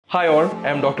Hi all, I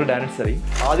am Dr. Danny.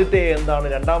 ആദ്യത്തെ എന്താണ്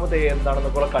രണ്ടാമത്തെ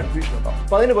എന്താണെന്നൊക്കെയുള്ള കൺഫ്യൂഷൻ ഉണ്ടാവും.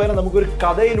 അപ്പോൾ അതിന് പകരം നമുക്കൊരു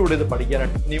കഥയിലൂടെ ഇത്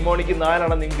പഠിക്കാനായിട്ട് നിമോണിക്ക് 4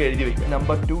 ആണ് നിങ്ങൾക്ക് എഴുതി വെക്കുക.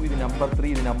 നമ്പർ 2, ഇത് നമ്പർ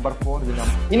 3, ഇത് നമ്പർ 4, ഇത്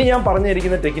നമ്പർ. ഇനി ഞാൻ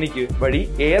പറഞ്ഞിരിക്കുന്ന ടെക്നിക്ക് വഴി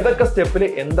ഏതൊക്കെ സ്റ്റെപ്പിൽ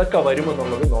എന്തൊക്കെ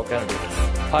വരുമെന്നുള്ളത് നോക്കാനായിട്ട്.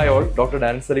 Hi all, Dr.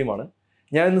 Danny ആണ്.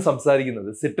 ഞാൻ ഇന്ന് സംസാരിക്കുന്നത്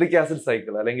സിട്രിക് ആസിഡ്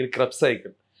സൈക്കിൾ അല്ലെങ്കിൽ ക്രെബ്സ്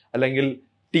സൈക്കിൾ അല്ലെങ്കിൽ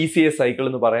TCA സൈക്കിൾ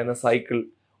എന്ന് പറയുന്ന സൈക്കിൾ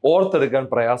ഓർത്തെടുക്കാൻ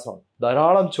പ്രയാസമാണ്.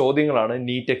 ധാരാളം ചോദ്യങ്ങളാണ്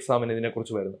നീറ്റ് എക്സാമിന്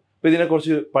ഇതിനെക്കുറിച്ച് വരുന്നത്. അപ്പോൾ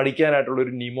ഇതിനെക്കുറിച്ച് പഠിക്കാനായിട്ടുള്ള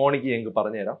ഒരു നിമോണിക്ക് ഞങ്ങൾക്ക്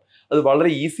പറഞ്ഞുതരാം. അത് വളരെ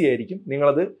ഈസി ആയിരിക്കും.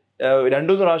 നിങ്ങളത്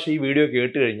 2-3 പ്രാവശ്യം ഈ വീഡിയോ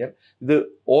കേട്ട് കഴിഞ്ഞാൽ ഇത്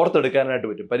ഓർത്തെടുക്കാനായിട്ട്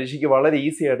പറ്റും. പരീക്ഷയ്ക്ക് വളരെ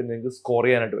ഈസി ആയിട്ട് നിങ്ങൾക്ക് സ്കോർ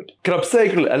ചെയ്യാനായിട്ട് പറ്റും. ക്രെബ്സ്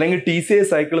സൈക്കിൾ അല്ലെങ്കിൽ TCA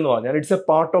സൈക്കിൾ എന്ന് പറഞ്ഞാൽ it's A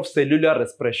part of cellular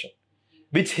respiration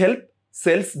which help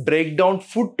cells break down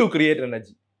food to create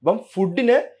energy. അപ്പം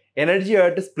ഫുഡിന് എനർജി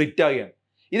ആയിട്ട് സ്പ്ലിറ്റ് ആകുകയാണ്.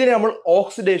 ഇതിനെ നമ്മൾ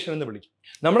ഓക്സിഡേഷൻ എന്ന് വിളിക്കും.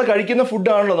 നമ്മൾ കഴിക്കുന്ന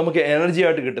ഫുഡാണല്ലോ നമുക്ക് എനർജി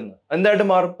ആയിട്ട് കിട്ടുന്നത്. എന്തായിട്ട്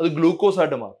മാറും? അത് ഗ്ലൂക്കോസ്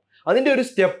ആയിട്ട് മാറും. അതിന്റെ ഒരു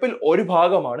സ്റ്റെപ്പിൽ ഒരു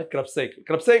ഭാഗമാണ് ക്രെബ്സ് സൈക്കിൾ.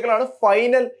 ക്രെബ്സ് സൈക്കിളാണ്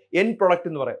ഫൈനൽ എൻഡ് പ്രൊഡക്റ്റ്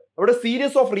എന്ന് പറയാം. അവിടെ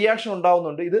സീരീസ് ഓഫ് റിയാക്ഷൻ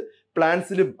ഉണ്ടാവുന്നുണ്ട്. ഇത്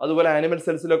പ്ലാന്റ്സിലും അതുപോലെ ആനിമൽ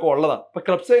സെൽസിലും ഒക്കെ ഉള്ളതാണ്. അപ്പൊ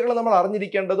ക്രെബ്സ് സൈക്കിൾ നമ്മൾ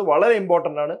അറിഞ്ഞിരിക്കേണ്ടത് വളരെ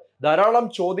ഇമ്പോർട്ടന്റ് ആണ്. ധാരാളം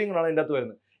ചോദ്യങ്ങളാണ് ഇതിൻ്റെ അകത്ത്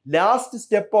വരുന്നത്. Last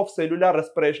step of cellular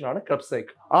respiration ആണ് ക്രെബ്സ്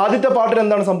സൈക്കിൾ. ആദ്യത്തെ പാർട്ടിൽ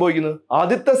എന്താണ് സംഭവിക്കുന്നത്?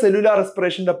 ആദ്യത്തെ സെല്ലുലാർ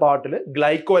റെസ്പിറേഷന്റെ പാർട്ടിൽ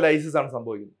ഗ്ലൈക്കോലൈസിസ് ആണ്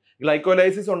സംഭവിക്കുന്നത്.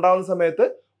 ഗ്ലൈക്കോലൈസിസ് ഉണ്ടാകുന്ന സമയത്ത്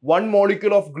 1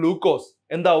 molecule of glucose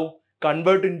എന്താവും?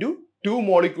 Convert in to 2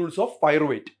 molecules of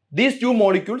pyruvate. These 2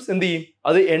 molecules എന്ത് ചെയ്യും?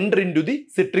 അത് enter in to the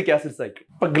citric acid cycle.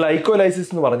 ഇപ്പൊ ഗ്ലൈക്കോലൈസിസ്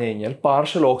എന്ന് പറഞ്ഞു കഴിഞ്ഞാൽ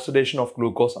പാർഷ്യൽ ഓക്സിഡേഷൻ ഓഫ്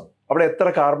ഗ്ലൂക്കോസ് ആണ്. അവിടെ എത്ര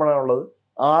കാർബൺ ആണുള്ളത്?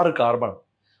 6 കാർബൺ.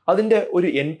 അതിന്റെ ഒരു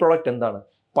എൻഡ് പ്രൊഡക്റ്റ് എന്താണ്?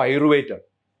 പൈറുവേറ്റ് ആണ്.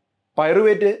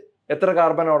 പൈറുവേറ്റ് എത്ര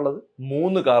കാർബൺ ആണുള്ളത്?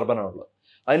 3 കാർബൺ ആണുള്ളത്.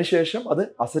 അതിനുശേഷം അത്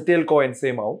അസറ്റൈൽ കോ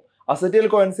എൻസൈം ആവും. അസറ്റൈൽ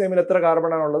കോ എൻസൈമിൽ എത്ര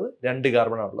കാർബൺ ആണുള്ളത്? 2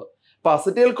 കാർബൺ ആണുള്ളത്. അപ്പൊ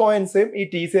അസറ്റൈൽ കോ എൻസൈം ഈ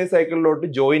TCA സൈക്കിളിലോട്ട്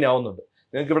ജോയിൻ ആവുന്നുണ്ട്.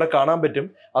 നിങ്ങൾക്ക് ഇവിടെ കാണാൻ പറ്റും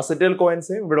അസറ്റൈൽ കോ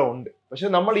എൻസൈം ഇവിടെ ഉണ്ട്. പക്ഷെ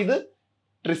നമ്മൾ ഇത്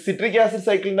സിട്രിക് ആസിഡ്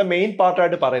സൈക്കിളിന്റെ മെയിൻ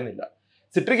പാർട്ടായിട്ട് പറയുന്നില്ല.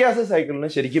 സിട്രിക് ആസിഡ് സൈക്കിളിന്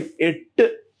ശരിക്കും 8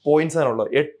 പോയിന്റ്സ് ആണുള്ളത്.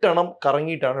 8 എണ്ണം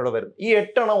കറങ്ങിയിട്ടാണ് ഇവിടെ വരുന്നത്. ഈ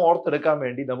 8 എണ്ണം ഓർത്തെടുക്കാൻ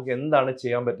വേണ്ടി നമുക്ക് എന്താണ്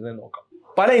ചെയ്യാൻ പറ്റുന്നത് നോക്കാം.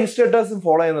 പല ഇൻസ്റ്റിറ്റ്യൂട്ടേഴ്സും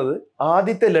ഫോളോ ചെയ്യുന്നത്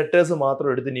ആദ്യത്തെ ലെറ്റേഴ്സ് മാത്രം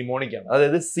എടുത്ത് നിമോണിക്കാണ്.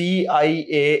 അതായത്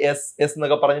CIAS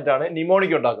എന്നൊക്കെ പറഞ്ഞിട്ടാണ്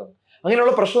നിമോണിക് ഉണ്ടാക്കുന്നത്.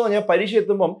 അങ്ങനെയുള്ള പ്രശ്നം പറഞ്ഞാൽ പരീക്ഷ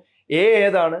എത്തുമ്പം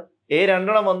ഏതാണ്,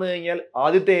 2 വന്നു കഴിഞ്ഞാൽ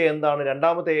ആദ്യത്തെ എന്താണ്,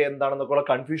 രണ്ടാമത്തെ എന്താണെന്നൊക്കെയുള്ള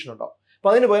കൺഫ്യൂഷൻ ഉണ്ടാവും. അപ്പൊ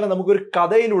അതിന് പകരം നമുക്കൊരു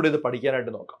കഥയിലൂടെ ഇത്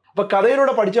പഠിക്കാനായിട്ട് നോക്കാം. അപ്പൊ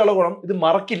കഥയിലൂടെ പഠിച്ചാലുള്ള ഗുണം ഇത്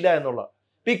മറക്കില്ല എന്നുള്ളതാണ്.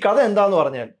 അപ്പൊ ഈ കഥ എന്താന്ന്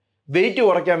പറഞ്ഞാൽ വെയിറ്റ്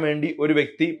കുറയ്ക്കാൻ വേണ്ടി ഒരു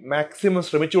വ്യക്തി മാക്സിമം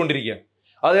ശ്രമിച്ചുകൊണ്ടിരിക്കുകയാണ്.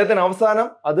 അദ്ദേഹത്തിന് അവസാനം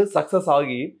അത് സക്സസ്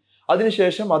ആകുകയും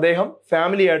അതിനുശേഷം അദ്ദേഹം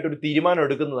ഫാമിലി ആയിട്ട് ഒരു തീരുമാനം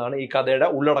എടുക്കുന്നതാണ് ഈ കഥയുടെ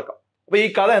ഉള്ളടക്കം. അപ്പൊ ഈ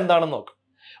കഥ എന്താണെന്ന് നോക്കാം.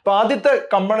 അപ്പൊ ആദ്യത്തെ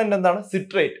കമ്പണന്റ് എന്താണ്?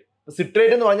 സിട്രേറ്റ്.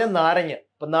 സിട്രേറ്റ് എന്ന് പറഞ്ഞാൽ നാരങ്ങ.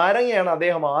 അപ്പൊ നാരങ്ങയാണ്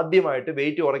അദ്ദേഹം ആദ്യമായിട്ട്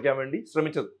വെയിറ്റ് കുറയ്ക്കാൻ വേണ്ടി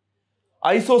ശ്രമിച്ചത്.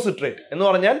 ഐസോസിട്രേറ്റ് എന്ന്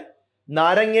പറഞ്ഞാൽ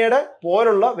നാരങ്ങയുടെ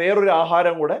പോലുള്ള വേറൊരു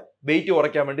ആഹാരം കൂടെ വെയിറ്റ്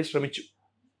കുറയ്ക്കാൻ വേണ്ടി ശ്രമിച്ചു.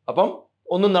 അപ്പം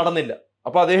ഒന്നും നടന്നില്ല.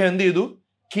 അപ്പൊ അദ്ദേഹം എന്ത് ചെയ്തു?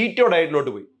 കീറ്റോ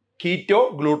ഡയറ്റിലോട്ട് പോയി. കീറ്റോ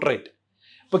ഗ്ലൂട്രേറ്റ്.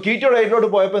 അപ്പൊ കീറ്റോ ഡയറ്റിലോട്ട്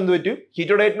പോയപ്പോൾ എന്ത് പറ്റും?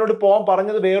 കീറ്റോ ഡയറ്റിലോട്ട് പോകാൻ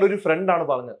പറഞ്ഞത് വേറൊരു ഫ്രണ്ടാണ്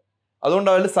പറഞ്ഞത്. അതുകൊണ്ട്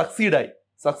അതിൽ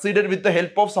succeeded with the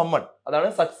help of someone. അതാണ്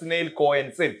സക്സിനൈൽ കോ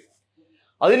എൻസൈം.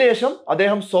 അതിനുശേഷം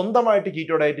അദ്ദേഹം സ്വന്തമായിട്ട്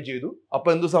കീറ്റോ ഡയറ്റ് ചെയ്തു. അപ്പൊ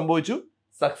എന്ത് സംഭവിച്ചു?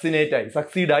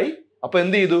 സക്സീഡായി. അപ്പൊ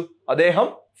എന്ത് ചെയ്തു? അദ്ദേഹം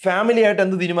ഫാമിലി ആയിട്ട്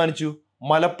എന്ത് തീരുമാനിച്ചു?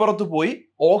 മലപ്പുറത്ത് പോയി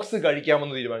ഓക്സ്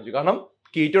കഴിക്കാമെന്ന് തീരുമാനിച്ചു. കാരണം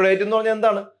കീറ്റോ ഡയറ്റ് എന്ന് പറഞ്ഞാൽ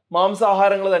എന്താണ്?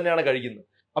 മാംസാഹാരങ്ങൾ തന്നെയാണ് കഴിക്കുന്നത്.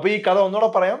 അപ്പൊ ഈ കഥ ഒന്നുകൂടെ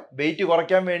പറയാം. വെയിറ്റ്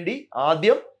കുറയ്ക്കാൻ വേണ്ടി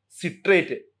ആദ്യം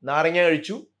സിട്രേറ്റ് നാരങ്ങ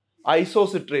കഴിച്ചു.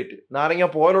 ഐസോസിട്രേറ്റ് നാരങ്ങ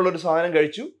പോലുള്ള ഒരു സാധനം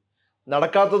കഴിച്ചു.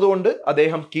 നടക്കാത്തത് കൊണ്ട്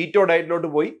അദ്ദേഹം കീറ്റോ ഡയറ്റിലോട്ട്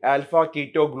പോയി. Alpha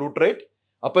keto ഗ്ലൂട്രേറ്റ്.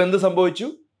 അപ്പൊ എന്ത് സംഭവിച്ചു?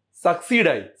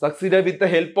 സക്സീഡായി with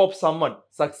the help of someone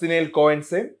succinyl co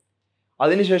enzyme.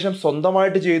 അതിനുശേഷം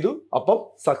സ്വന്തമായിട്ട് ചെയ്തു. അപ്പം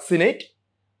സക്സിനേറ്റ്.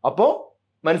 അപ്പോ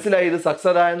മനസ്സിലായി ഇത്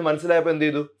സക്സസ് ആയെന്ന് മനസ്സിലായപ്പോൾ എന്ത്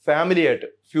ചെയ്തു? ഫാമിലി ആയിട്ട്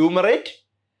ഫ്യൂമറേറ്റ്.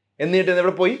 എന്നിട്ട്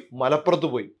എവിടെ പോയി? മലപ്പുറത്ത്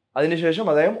പോയി. അതിനുശേഷം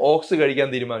അദ്ദേഹം ഓക്സ് കഴിക്കാൻ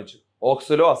തീരുമാനിച്ചു.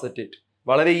 ഓക്സലോ അസറ്റേറ്റ്.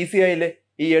 വളരെ ഈസി ആയില്ലേ?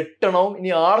 ഈ 8 എണ്ണവും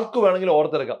ഇനി ആർക്ക് വേണമെങ്കിലും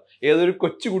ഓർത്തെടുക്കാം. ഏതൊരു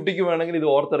കൊച്ചു കുട്ടിക്ക് വേണമെങ്കിലും ഇത്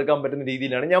ഓർത്തെടുക്കാൻ പറ്റുന്ന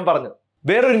രീതിയിലാണ് ഞാൻ പറഞ്ഞത്.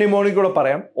 വേറൊരു നിമോണിക് കൂടെ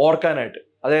പറയാം ഓർക്കാനായിട്ട്.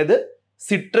 അതായത്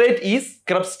സിട്രേറ്റ് ഈസ്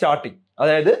ക്രെബ്സ് സ്റ്റാർട്ടിങ്.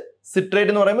 അതായത്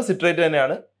സിട്രേറ്റ് എന്ന് പറയുമ്പോൾ സിട്രേറ്റ്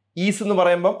തന്നെയാണ്. ഈസ് എന്ന്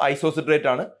പറയുമ്പോൾ ഐസോസിട്രേറ്റ്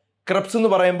ആണ്. ക്രെബ്സ്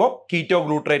എന്ന് പറയുമ്പോൾ കീറ്റോ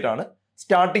ഗ്ലൂട്രേറ്റ് ആണ്.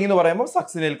 സ്റ്റാർട്ടിംഗ് എന്ന് പറയുമ്പോൾ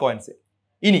സക്സിനൈൽ കോ എൻസൈം.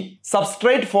 ഇനി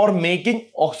സബ്സ്ട്രേറ്റ് ഫോർ മേക്കിംഗ്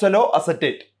ഓക്സലോ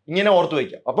അസറ്റേറ്റ്. ഇങ്ങനെ ഓർത്ത്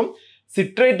വയ്ക്കാം. അപ്പം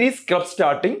citrate is Krebs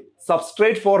starting,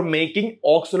 substrate for making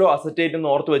ഓക്സലോ acetate എന്ന്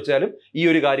ഓർത്ത് വെച്ചാലും ഈ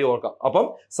ഒരു കാര്യം ഓർക്കാം. അപ്പം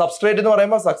സബ്സ്ട്രേറ്റ് എന്ന്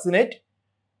പറയുമ്പോൾ സക്സിനേറ്റ്,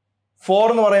 ഫോർ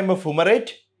എന്ന് പറയുമ്പോൾ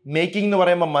ഫുമറേറ്റ്, മേക്കിംഗ് എന്ന്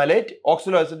പറയുമ്പോൾ മലേറ്റ്,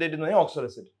 ഓക്സലോ അസറ്റേറ്റ് എന്ന് പറഞ്ഞാൽ ഓക്സലോ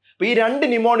അസറ്റേറ്റ്. അപ്പൊ ഈ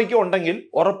 2 നിമോണിക്കും ഉണ്ടെങ്കിൽ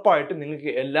ഉറപ്പായിട്ട്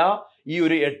നിങ്ങൾക്ക് ഈ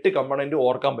ഒരു 8 കമ്പണന്റ്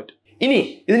ഓർക്കാൻ പറ്റും. ഇനി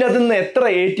ഇതിനകത്ത് നിന്ന് എത്ര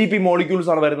ATP മോളിക്യൂൾസ്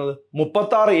ആണ് വരുന്നത്?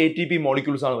 36 ATP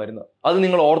മോളിക്യൂൾസ് ആണ് വരുന്നത്. അത്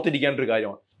നിങ്ങൾ ഓർത്തിരിക്കേണ്ട ഒരു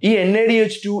കാര്യമാണ്. ഈ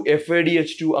NADH2,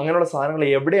 FADH2 അങ്ങനെയുള്ള സാധനങ്ങൾ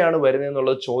എവിടെയാണ് വരുന്നത്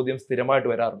എന്നുള്ള ചോദ്യം സ്ഥിരമായിട്ട്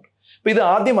വരാറുണ്ട്. അപ്പോൾ ഇത്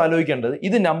ആദ്യം ആലോചിക്കേണ്ടത്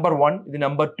ഇത് നമ്പർ 1, ഇത്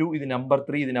നമ്പർ 2, ഇത് നമ്പർ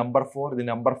 3, ഇത് നമ്പർ 4, ഇത്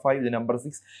നമ്പർ 5, ഇത് നമ്പർ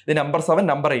 6, ഇത് നമ്പർ 7,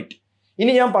 നമ്പർ 8.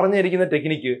 ഇനി ഞാൻ പറഞ്ഞിരിക്കുന്ന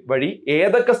ടെക്നിക്ക് വഴി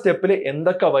ഏതൊക്കെ സ്റ്റെപ്പിൽ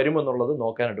എന്തൊക്കെ വരുമെന്നുള്ളത്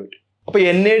നോക്കാനായിട്ട് പറ്റും. അപ്പൊ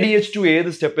NADH2 ഏത്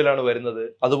സ്റ്റെപ്പിലാണ് വരുന്നത്,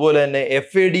 അതുപോലെ തന്നെ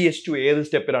FADH2 ഏത്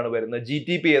സ്റ്റെപ്പിലാണ് വരുന്നത്,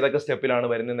 GTP ഏതൊക്കെ സ്റ്റെപ്പിലാണ്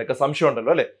വരുന്നത് എന്നൊക്കെ സംശയം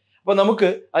ഉണ്ടല്ലോ അല്ലെ. അപ്പൊ നമുക്ക്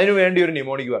അതിനു വേണ്ടി ഒരു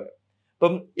നിമോണിക് പറയാം.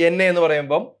 അപ്പം NA എന്ന്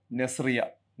പറയുമ്പം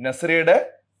നെസ്രിയയുടെ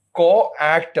കോ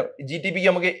ആക്ടർ, GTPക്ക്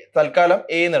നമുക്ക് തൽക്കാലം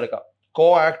A എന്ന് എടുക്കാം. കോ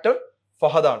ആക്ടർ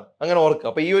ഫഹദാണ്, അങ്ങനെ ഓർക്കുക.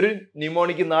 അപ്പൊ ഈ ഒരു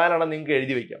നിമോണിക്ക് 4 എണ്ണം നിങ്ങൾക്ക്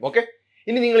എഴുതി വെക്കാം. ഓക്കെ,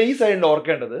 ഇനി നിങ്ങൾ ഈ സൈഡിൽ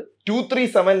ഓർക്കേണ്ടത്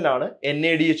 237ലാണ്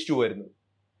NADH2 വരുന്നത്,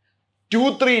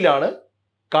 23ലാണ്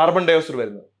കാർബൺ ഡയോക്സൈഡ്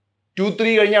വരുന്നത്.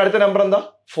 23 കഴിഞ്ഞ അടുത്ത നമ്പർ എന്താ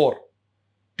 4,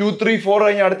 234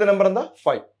 കഴിഞ്ഞ അടുത്ത നമ്പർ എന്താ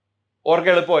 5.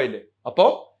 ഓർക്ക എളുപ്പമായില്ലേ. അപ്പോ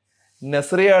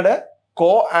നസ്രിയയുടെ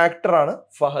കോ ആക്ടർ ആണ്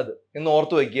ഫഹദ് എന്ന്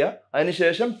ഓർത്തു വെക്കുക.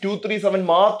 അതിനുശേഷം 237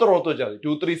 മാത്രം ഓർത്തു വെച്ചാൽ മതി.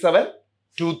 237,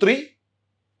 23,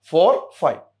 4,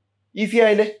 5. ഈസി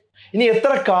ആയില്ലേ. ഇനി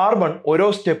എത്ര കാർബൺ ഓരോ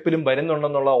സ്റ്റെപ്പിലും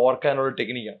വരുന്നുണ്ടെന്നുള്ള ഓർക്കാനുള്ള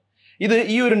ടെക്നിക്കാണ് ഇത്.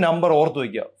 ഈ ഒരു നമ്പർ ഓർത്തു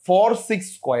വെക്കുക, 46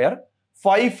 സ്ക്വയർ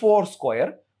 54 സ്ക്വയർ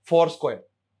 4 സ്ക്വയർ.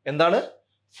 എന്താണ്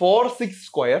 46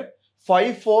 സ്ക്വയർ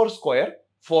 54 സ്ക്വയർ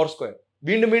 4 സ്ക്വയർ.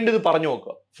 വീണ്ടും ഇത് പറഞ്ഞു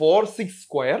നോക്കുക, 46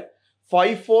 സ്ക്വയർ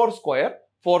 54 സ്ക്വയർ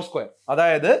 4 സ്ക്വയർ.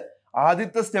 അതായത്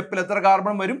ആദ്യത്തെ സ്റ്റെപ്പിൽ എത്ര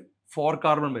കാർബൺ വരും, 4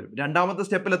 കാർബൺ വരും. രണ്ടാമത്തെ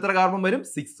സ്റ്റെപ്പിൽ എത്ര കാർബൺ വരും,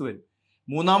 6 വരും.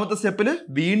 മൂന്നാമത്തെ സ്റ്റെപ്പിൽ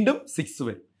വീണ്ടും 6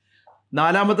 വരും.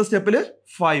 നാലാമത്തെ സ്റ്റെപ്പിൽ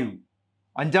 5,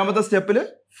 അഞ്ചാമത്തെ സ്റ്റെപ്പിൽ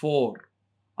 4,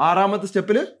 ആറാമത്തെ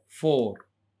സ്റ്റെപ്പിൽ 4,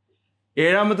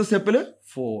 ഏഴാമത്തെ സ്റ്റെപ്പിൽ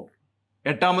 4,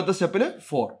 എട്ടാമത്തെ സ്റ്റെപ്പിൽ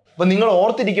 4. അപ്പൊ നിങ്ങൾ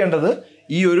ഓർത്തിരിക്കേണ്ടത്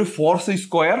ഈ ഒരു 46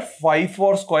 സ്ക്വയർ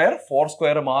 54 സ്ക്വയർ 4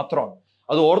 സ്ക്വയർ മാത്രമാണ്.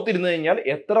 അത് ഓർത്തിരുന്നു കഴിഞ്ഞാൽ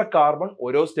എത്ര കാർബൺ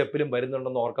ഓരോ സ്റ്റെപ്പിലും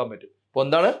വരുന്നുണ്ടെന്ന് ഓർക്കാൻ പറ്റും. അപ്പൊ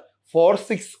എന്താണ്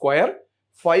 46 സ്ക്വയർ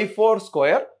 54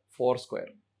 സ്ക്വയർ 4 സ്ക്വയർ.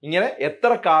 ഇങ്ങനെ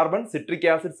എത്ര കാർബൺ സിട്രിക്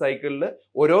ആസിഡ് സൈക്കിളിൽ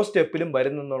ഓരോ സ്റ്റെപ്പിലും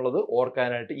വരുന്നെന്നുള്ളത്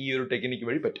ഓർക്കാനായിട്ട് ഈ ഒരു ടെക്നിക്ക്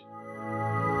വഴി പറ്റും.